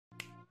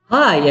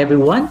Hi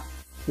everyone!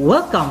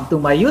 Welcome to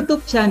my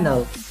YouTube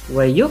channel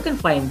where you can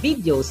find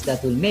videos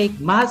that will make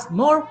math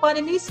more fun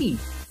and easy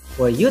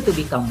for you to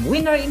become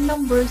winner in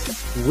numbers,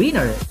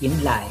 winner in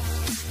life.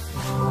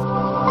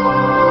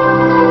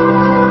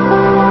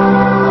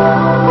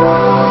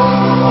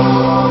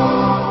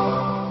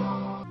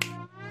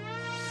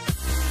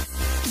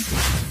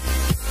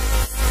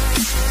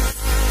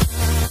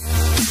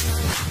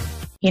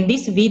 In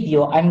this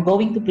video, I'm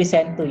going to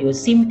present to you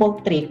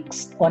simple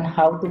tricks on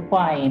how to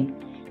find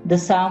the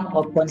sum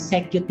of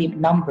consecutive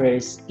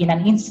numbers in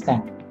an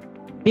instant.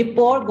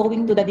 Before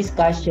going to the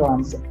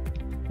discussions,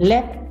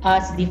 let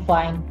us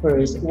define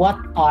first what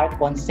are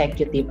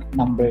consecutive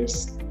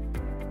numbers.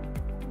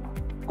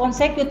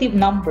 Consecutive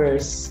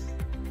numbers,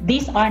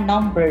 these are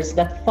numbers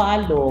that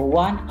follow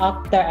one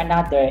after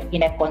another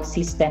in a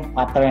consistent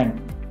pattern.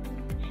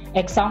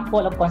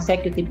 Example of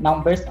consecutive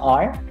numbers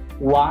are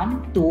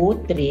 1,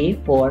 2,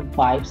 3, 4,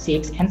 5,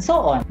 6, and so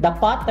on. The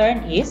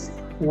pattern is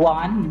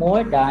one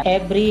more than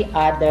every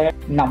other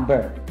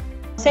number.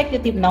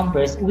 Consecutive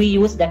numbers, we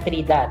use the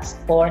three dots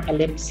or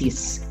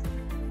ellipses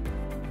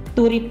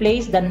to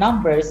replace the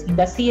numbers in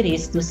the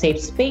series to save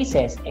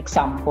spaces.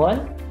 Example,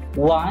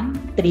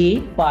 1,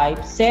 3,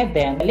 5,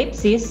 7,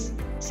 ellipsis,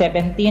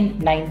 17,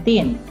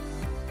 19.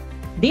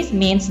 This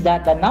means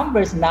that the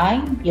numbers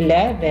 9,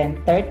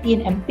 11,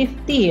 13, and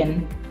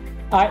 15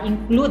 are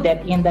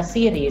included in the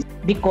series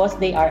because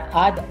they are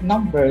odd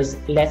numbers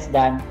less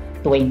than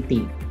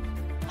 20.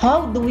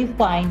 How do we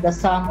find the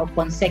sum of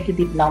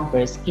consecutive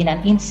numbers in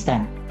an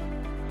instant?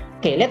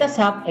 Okay, let us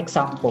have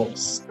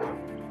examples.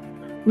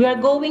 We are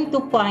going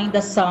to find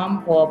the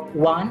sum of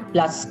 1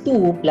 plus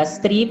 2 plus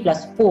 3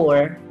 plus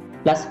 4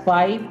 plus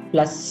 5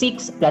 plus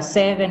 6 plus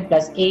 7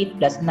 plus 8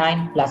 plus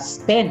 9 plus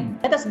 10.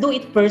 Let us do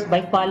it first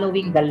by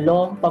following the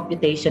long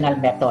computational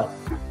method.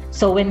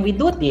 So when we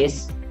do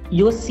this,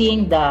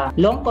 using the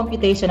long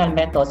computational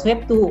methods, we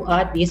have to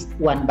add this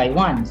one by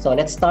one. So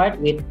let's start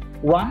with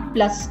 1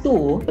 plus 2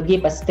 will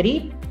give us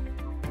 3.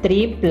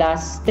 3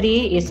 plus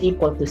 3 is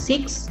equal to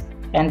 6.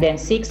 And then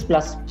 6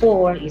 plus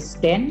 4 is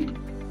 10.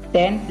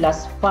 10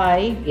 plus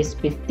 5 is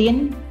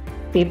 15.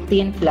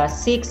 15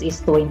 plus 6 is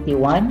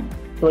 21.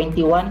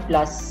 21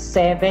 plus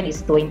 7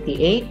 is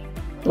 28.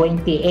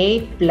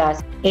 28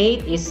 plus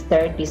 8 is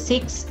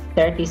 36.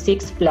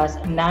 36 plus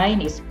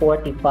 9 is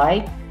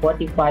 45.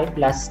 45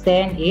 plus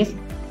 10 is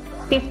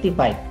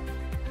 55.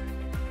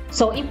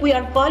 So if we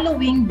are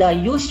following the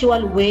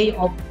usual way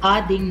of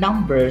adding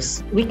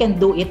numbers, we can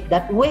do it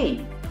that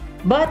way.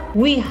 But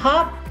we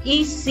have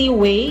easy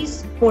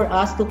ways for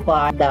us to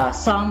find the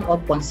sum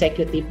of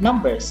consecutive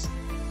numbers.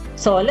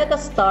 So let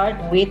us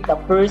start with the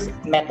first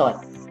method.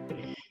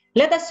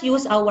 Let us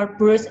use our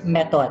first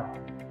method.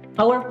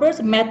 Our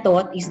first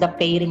method is the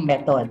pairing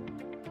method.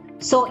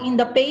 So in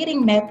the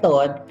pairing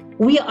method,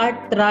 we are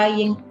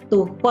trying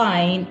to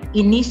find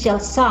initial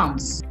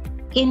sums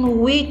in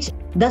which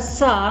the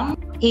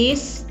sum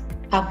is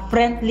a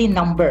friendly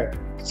number.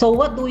 So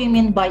what do we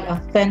mean by a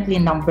friendly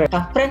number?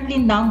 A friendly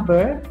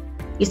number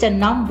is a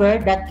number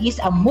that is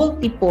a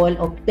multiple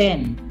of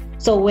 10.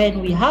 So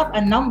when we have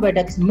a number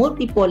that's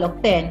multiple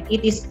of 10,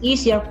 it is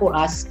easier for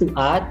us to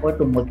add or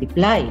to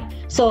multiply.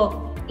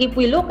 So if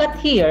we look at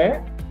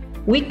here,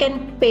 we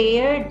can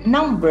pair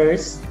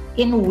numbers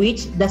in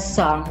which the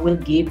sum will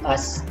give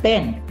us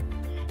 10.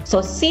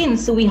 So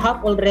since we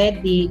have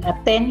already a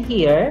 10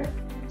 here,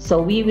 so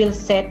we will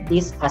set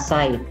this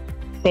aside,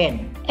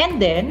 10.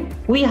 And then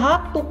we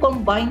have to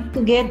combine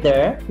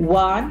together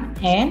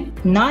 1 and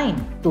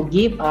 9 to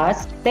give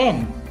us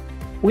 10.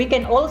 We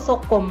can also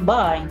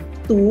combine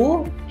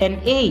 2 and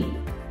 8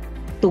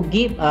 to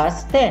give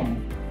us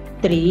 10.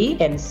 3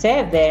 and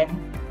 7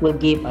 will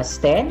give us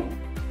 10.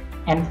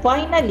 And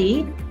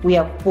finally, we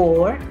have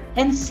 4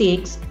 and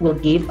 6 will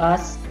give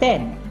us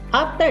 10.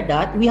 After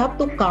that, we have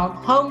to count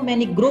how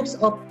many groups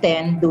of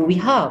 10 do we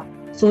have.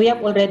 So we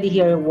have already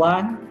here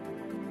 1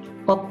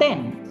 of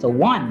 10. So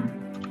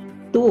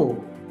 1,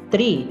 2,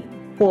 3,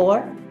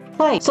 4,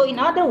 5. So in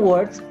other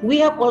words, we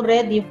have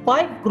already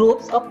 5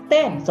 groups of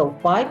 10. So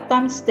 5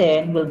 times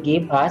 10 will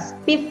give us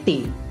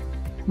 50.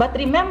 But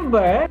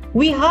remember,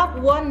 we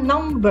have one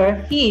number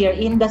here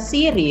in the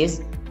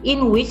series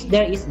in which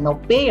there is no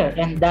pair,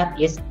 and that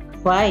is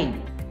 5.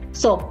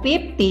 So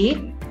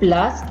 50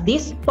 plus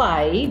this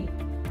 5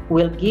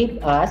 will give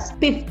us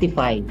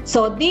 55.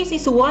 So this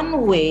is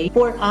one way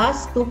for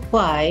us to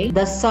find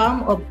the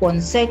sum of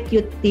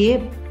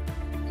consecutive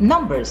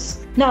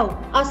numbers. Now,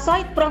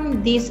 aside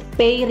from this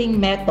pairing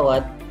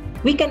method,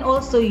 we can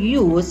also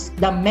use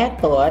the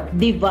method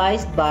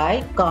devised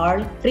by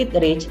Carl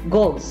Friedrich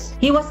Gauss.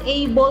 He was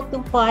able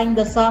to find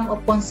the sum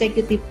of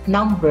consecutive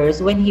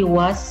numbers when he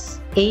was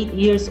 8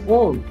 years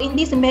old. In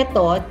this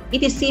method,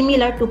 it is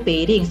similar to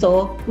pairing.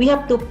 So we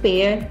have to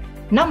pair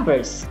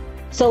numbers.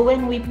 So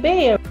when we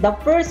pair the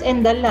first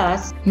and the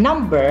last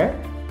number,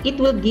 it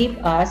will give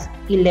us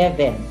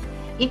 11.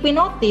 If we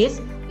notice,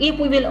 if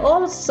we will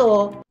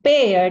also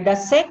pair the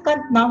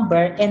second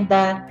number and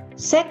the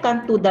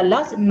second to the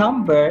last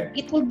number,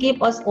 it will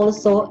give us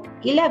also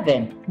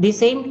 11. The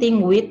same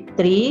thing with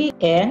 3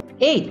 and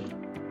 8.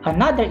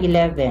 Another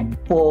 11.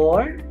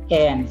 4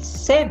 and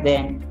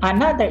 7.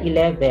 Another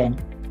 11.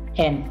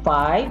 And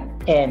 5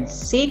 and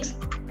 6.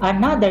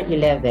 Another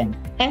 11.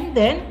 And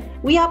then,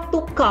 we have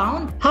to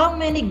count how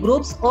many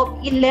groups of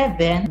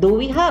 11 do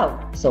we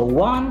have. So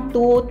 1,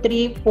 2,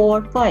 3,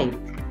 4, 5.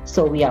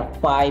 So we have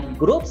 5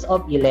 groups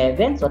of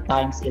 11. So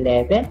times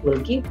 11 will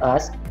give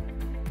us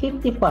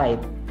 55.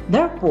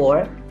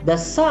 Therefore, the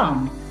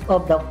sum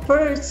of the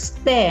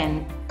first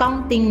 10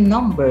 counting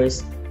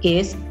numbers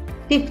is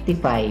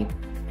 55.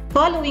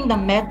 Following the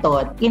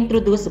method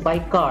introduced by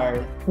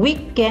Carl, we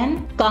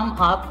can come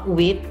up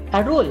with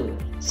a rule.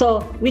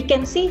 So we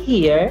can see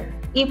here,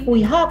 if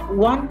we have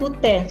 1 to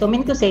 10, so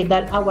meaning to say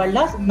that our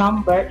last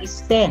number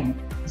is 10.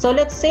 So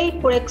let's say,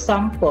 for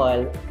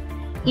example,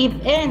 if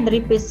n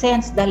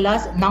represents the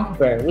last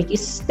number, which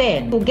is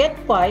 10, to get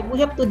 5, we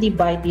have to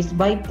divide this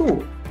by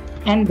 2.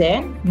 And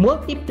then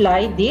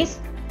multiply this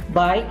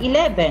by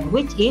 11,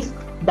 which is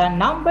the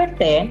number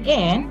 10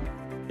 and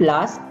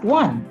plus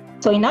 1.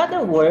 So in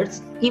other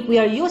words, if we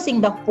are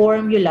using the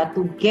formula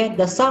to get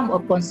the sum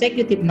of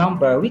consecutive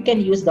number, we can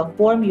use the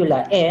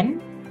formula n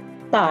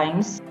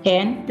times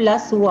n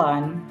plus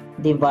 1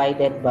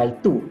 divided by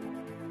 2.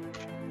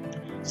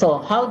 So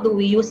how do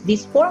we use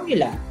this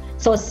formula?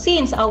 So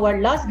since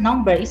our last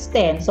number is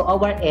 10, so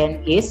our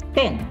n is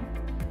 10.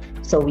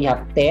 So we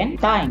have 10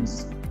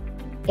 times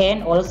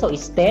n also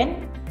is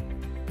 10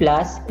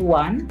 plus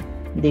 1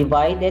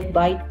 divided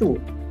by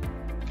 2.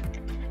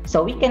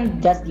 So we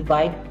can just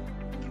divide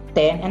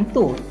 10 and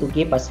 2 to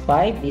give us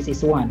 5. This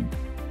is 1.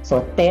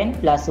 So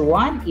 10 plus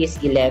 1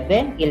 is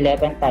 11.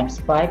 11 times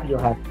 5, you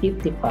have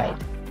 55.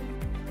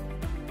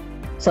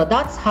 So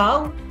that's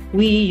how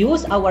we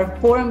use our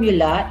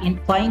formula in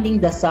finding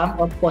the sum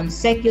of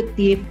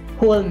consecutive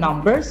whole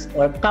numbers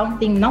or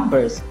counting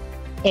numbers.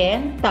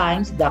 N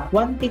times the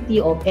quantity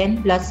of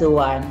n plus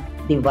 1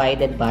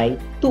 divided by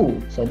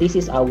 2. So this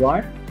is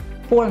our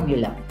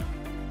formula.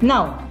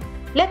 Now,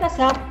 let us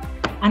have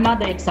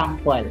another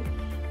example.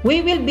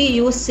 We will be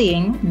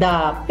using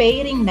the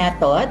pairing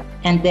method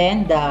and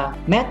then the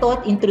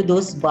method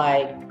introduced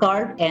by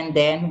Carl, and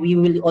then we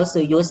will also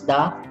use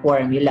the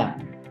formula.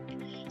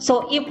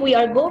 So if we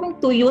are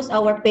going to use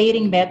our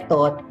pairing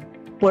method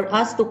for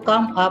us to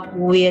come up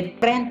with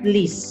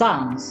friendly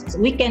sums,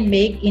 we can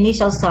make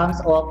initial sums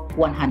of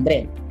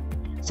 100.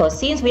 So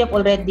since we have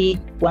already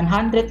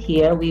 100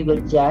 here, we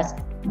will just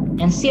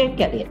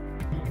encircle it.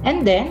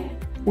 And then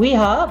we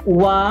have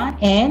 1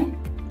 and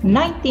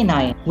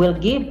 99 will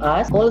give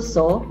us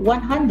also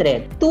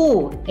 100.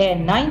 2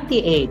 and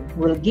 98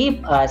 will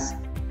give us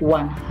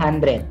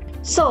 100.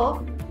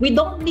 So we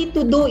don't need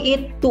to do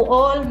it to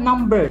all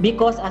numbers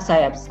because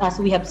as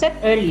we have said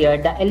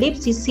earlier, the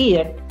ellipsis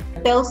here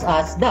tells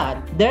us that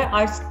there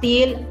are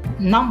still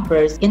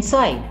numbers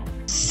inside.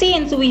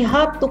 Since we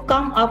have to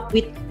come up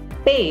with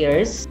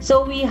pairs,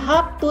 so we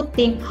have to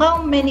think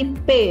how many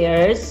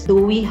pairs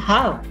do we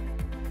have?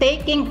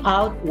 Taking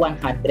out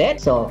 100,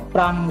 so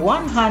from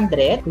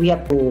 100 we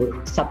have to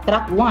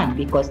subtract 1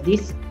 because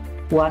this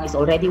one is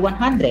already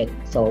 100,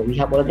 so we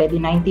have already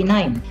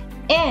 99,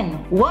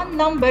 and one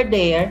number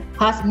there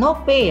has no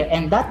pair,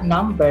 and that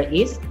number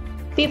is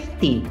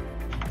 50.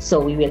 So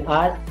we will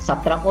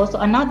subtract also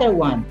another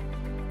one,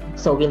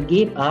 so will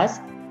give us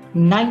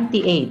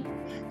 98.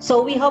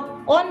 So we have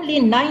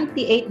only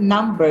 98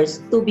 numbers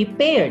to be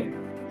paired.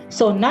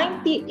 So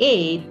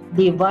 98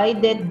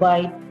 divided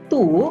by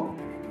 2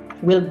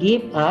 will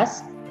give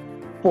us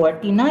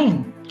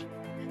 49.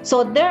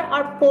 So there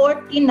are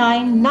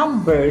 49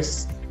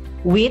 numbers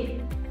with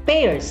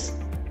pairs.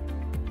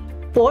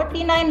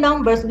 49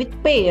 numbers with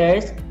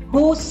pairs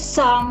whose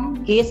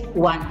sum is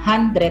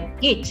 100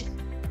 each.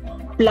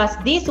 Plus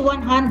this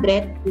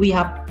 100, we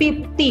have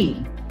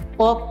 50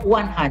 of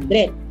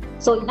 100.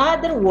 So in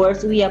other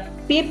words, we have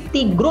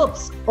 50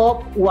 groups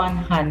of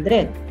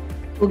 100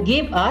 to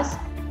give us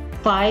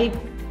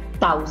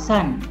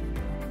 5,000.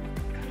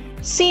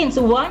 Since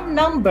one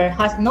number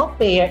has no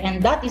pair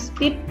and that is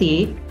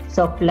 50,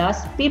 so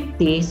plus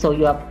 50, so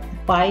you have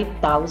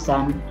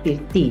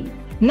 5,050.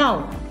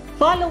 Now,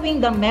 following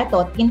the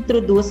method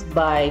introduced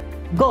by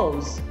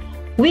Gauss,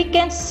 we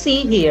can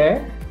see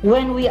here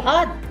when we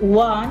add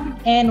 1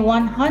 and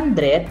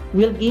 100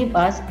 will give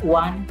us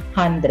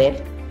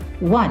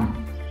 101.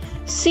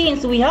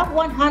 Since we have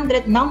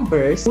 100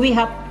 numbers, we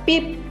have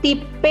 50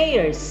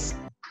 pairs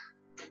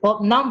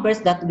of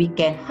numbers that we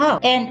can have,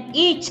 and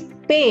each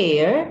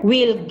pair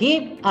will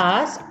give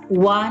us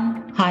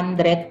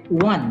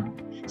 101.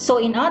 So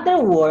in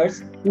other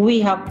words, we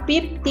have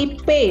 50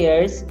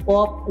 pairs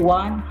of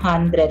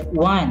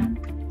 101.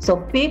 So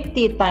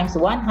 50 times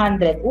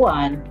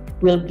 101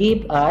 will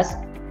give us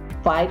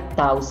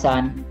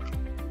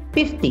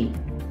 5,050.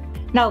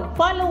 Now,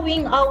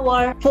 following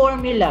our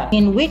formula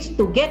in which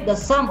to get the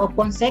sum of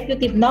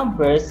consecutive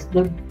numbers,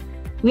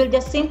 we'll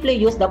just simply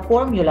use the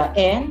formula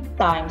n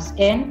times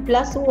n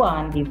plus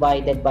 1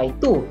 divided by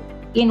 2,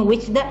 in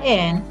which the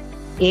n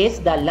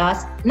is the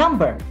last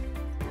number.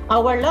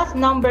 Our last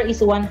number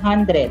is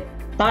 100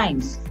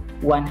 times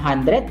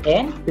 100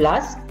 and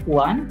plus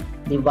 1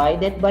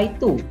 divided by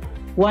 2.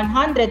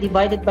 100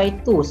 divided by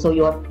 2, so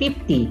you have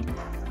 50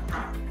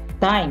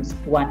 times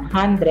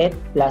 100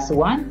 plus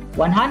 1.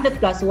 100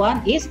 plus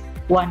 1 is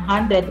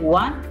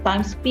 101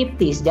 times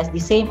 50 is just the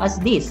same as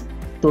this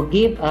to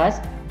give us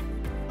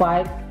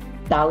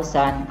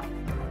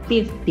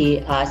 5,050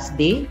 as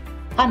the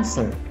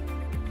answer.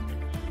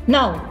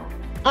 Now,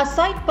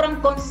 aside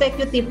from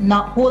consecutive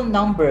whole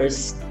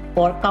numbers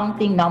or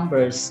counting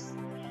numbers,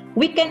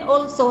 we can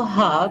also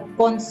have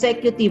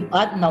consecutive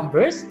odd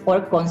numbers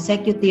or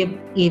consecutive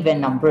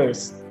even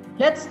numbers.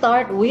 Let's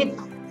start with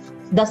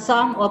the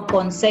sum of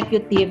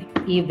consecutive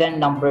even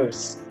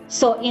numbers.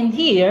 So in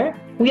here,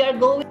 we are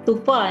going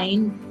to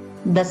find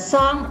the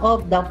sum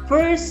of the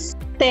first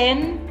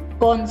 10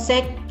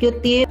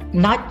 consecutive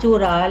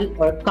natural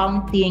or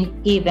counting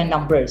even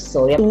numbers.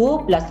 So we have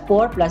 2 plus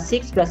 4 plus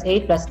 6 plus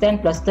 8 plus 10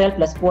 plus 12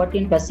 plus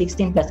 14 plus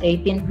 16 plus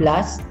 18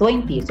 plus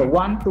 20. So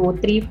 1, 2,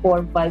 3,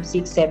 4, 5,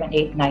 6, 7,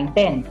 8, 9,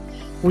 10.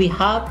 We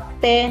have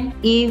 10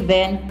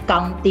 even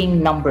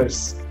counting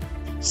numbers.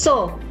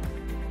 So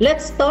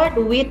let's start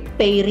with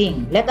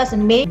pairing. Let us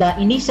make the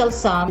initial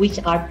sum which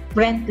are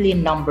friendly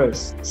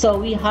numbers. So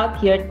we have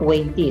here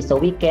 20. So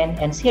we can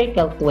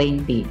encircle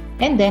 20.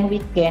 And then we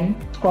can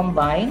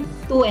combine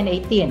 2 and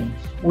 18.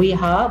 We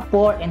have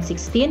 4 and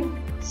 16,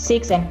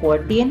 6 and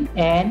 14,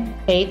 and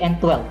 8 and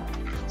 12.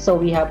 So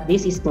we have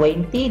this is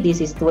 20,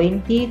 this is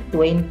 20,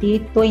 20,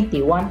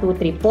 20. 1, 2,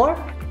 3, 4.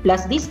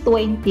 Plus this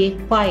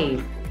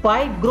 25.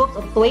 5 groups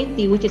of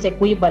 20 which is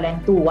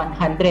equivalent to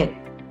 100.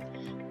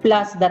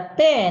 Plus the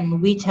 10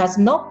 which has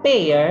no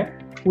pair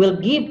will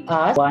give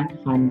us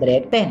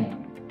 110.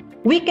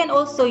 We can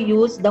also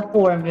use the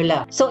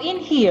formula. So in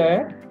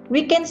here,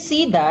 we can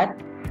see that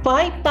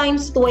 5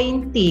 times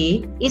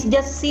 20 is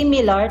just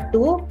similar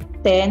to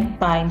 10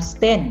 times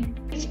 10.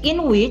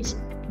 In which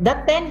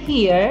the 10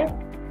 here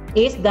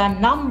is the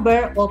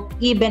number of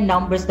even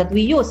numbers that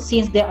we use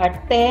since there are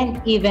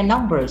 10 even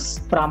numbers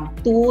from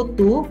 2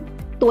 to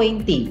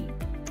 20.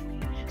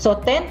 So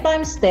 10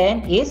 times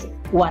 10 is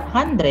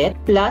 100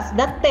 plus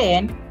the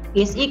 10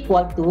 is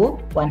equal to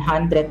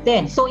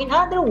 110. So in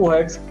other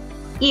words,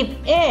 if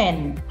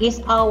n is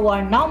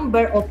our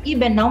number of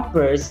even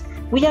numbers,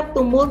 we have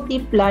to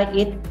multiply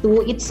it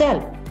to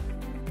itself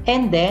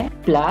and then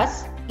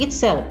plus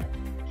itself.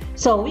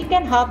 So we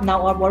can have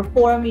now our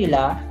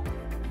formula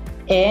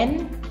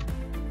n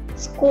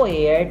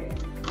squared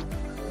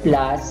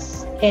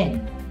plus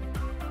n.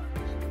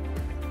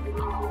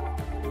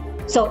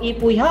 So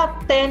if we have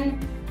 10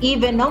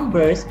 even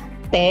numbers,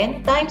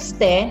 10 times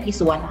 10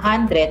 is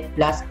 100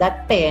 plus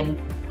that 10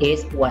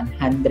 is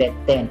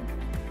 110.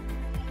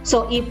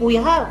 So if we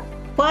have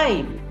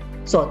 5,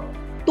 so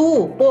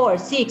 2, 4,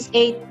 6,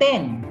 8,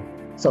 10.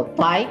 So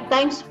 5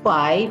 times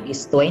 5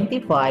 is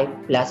 25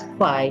 plus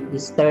 5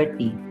 is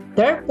 30.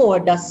 Therefore,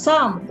 the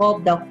sum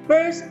of the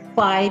first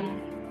 5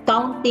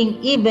 counting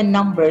even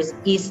numbers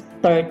is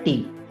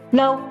 30.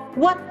 Now,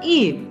 what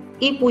if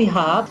we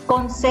have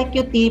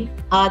consecutive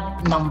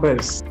odd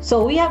numbers?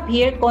 So we have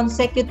here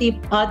consecutive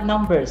odd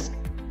numbers.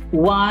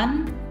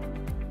 1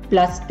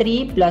 plus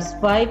 3 plus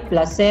 5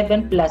 plus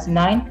 7 plus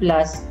 9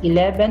 plus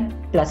 11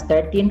 plus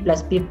 13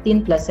 plus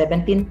 15 plus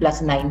 17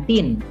 plus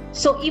 19.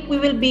 So if we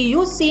will be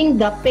using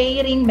the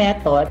pairing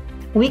method,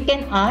 we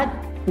can add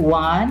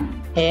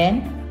 1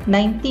 and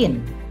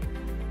 19,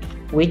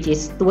 which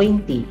is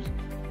 20.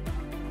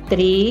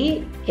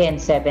 3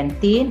 and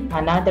 17,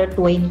 another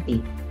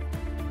 20.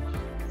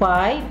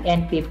 5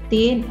 and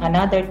 15,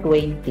 another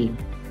 20.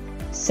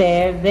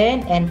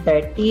 7 and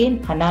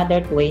 13,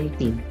 another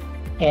 20.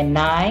 And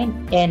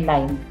 9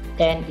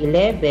 and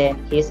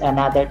 11 is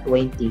another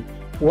 20.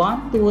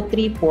 1, 2,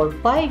 3, 4,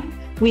 5.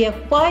 We have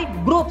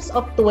 5 groups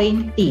of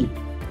 20.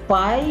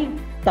 5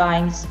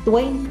 times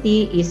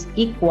 20 is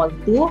equal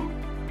to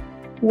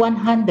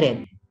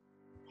 100.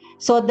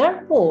 So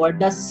therefore,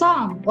 the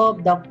sum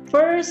of the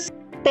first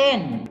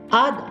 10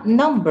 odd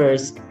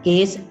numbers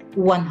is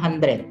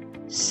 100.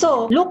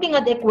 So, looking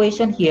at the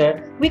equation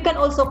here, we can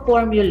also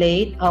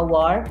formulate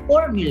our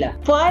formula.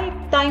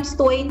 5 times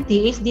 20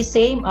 is the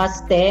same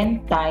as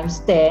 10 times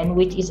 10,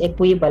 which is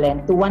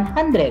equivalent to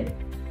 100.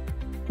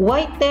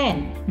 Why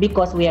 10?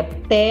 Because we have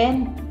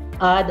 10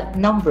 odd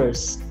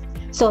numbers.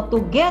 So,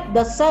 to get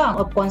the sum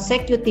of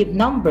consecutive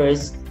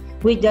numbers,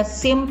 we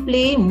just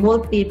simply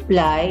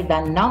multiply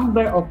the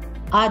number of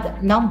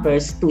odd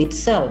numbers to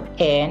itself.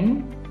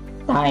 N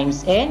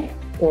times n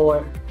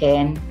or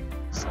n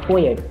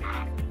squared.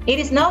 It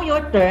is now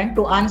your turn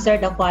to answer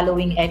the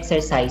following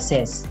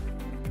exercises.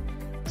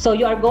 So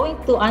you are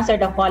going to answer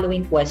the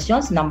following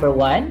questions. Number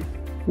 1,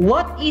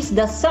 what is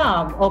the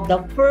sum of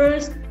the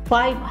first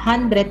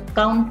 500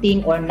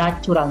 counting or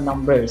natural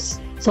numbers?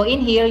 So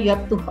in here, you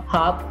have to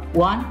have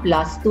 1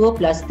 plus 2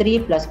 plus 3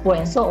 plus 4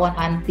 and so on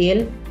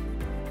until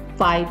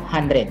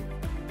 500.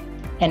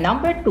 And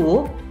number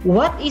 2,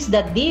 what is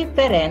the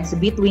difference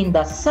between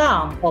the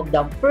sum of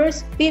the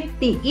first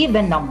 50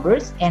 even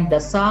numbers and the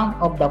sum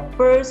of the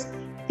first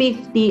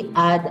 50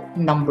 odd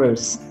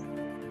numbers.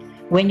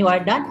 When you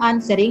are done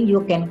answering,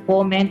 you can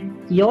comment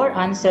your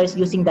answers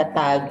using the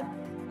tag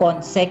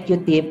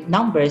consecutive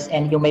numbers,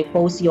 and you may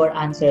post your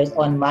answers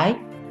on my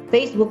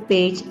Facebook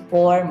page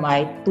or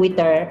my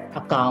Twitter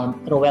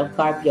account, ROWEL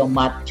CARPIO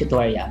Math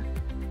Tutorial.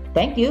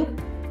 Thank you.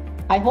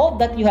 I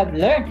hope that you have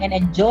learned and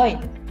enjoyed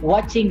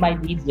watching my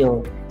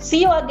video.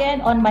 See you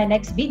again on my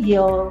next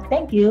video.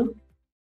 Thank you.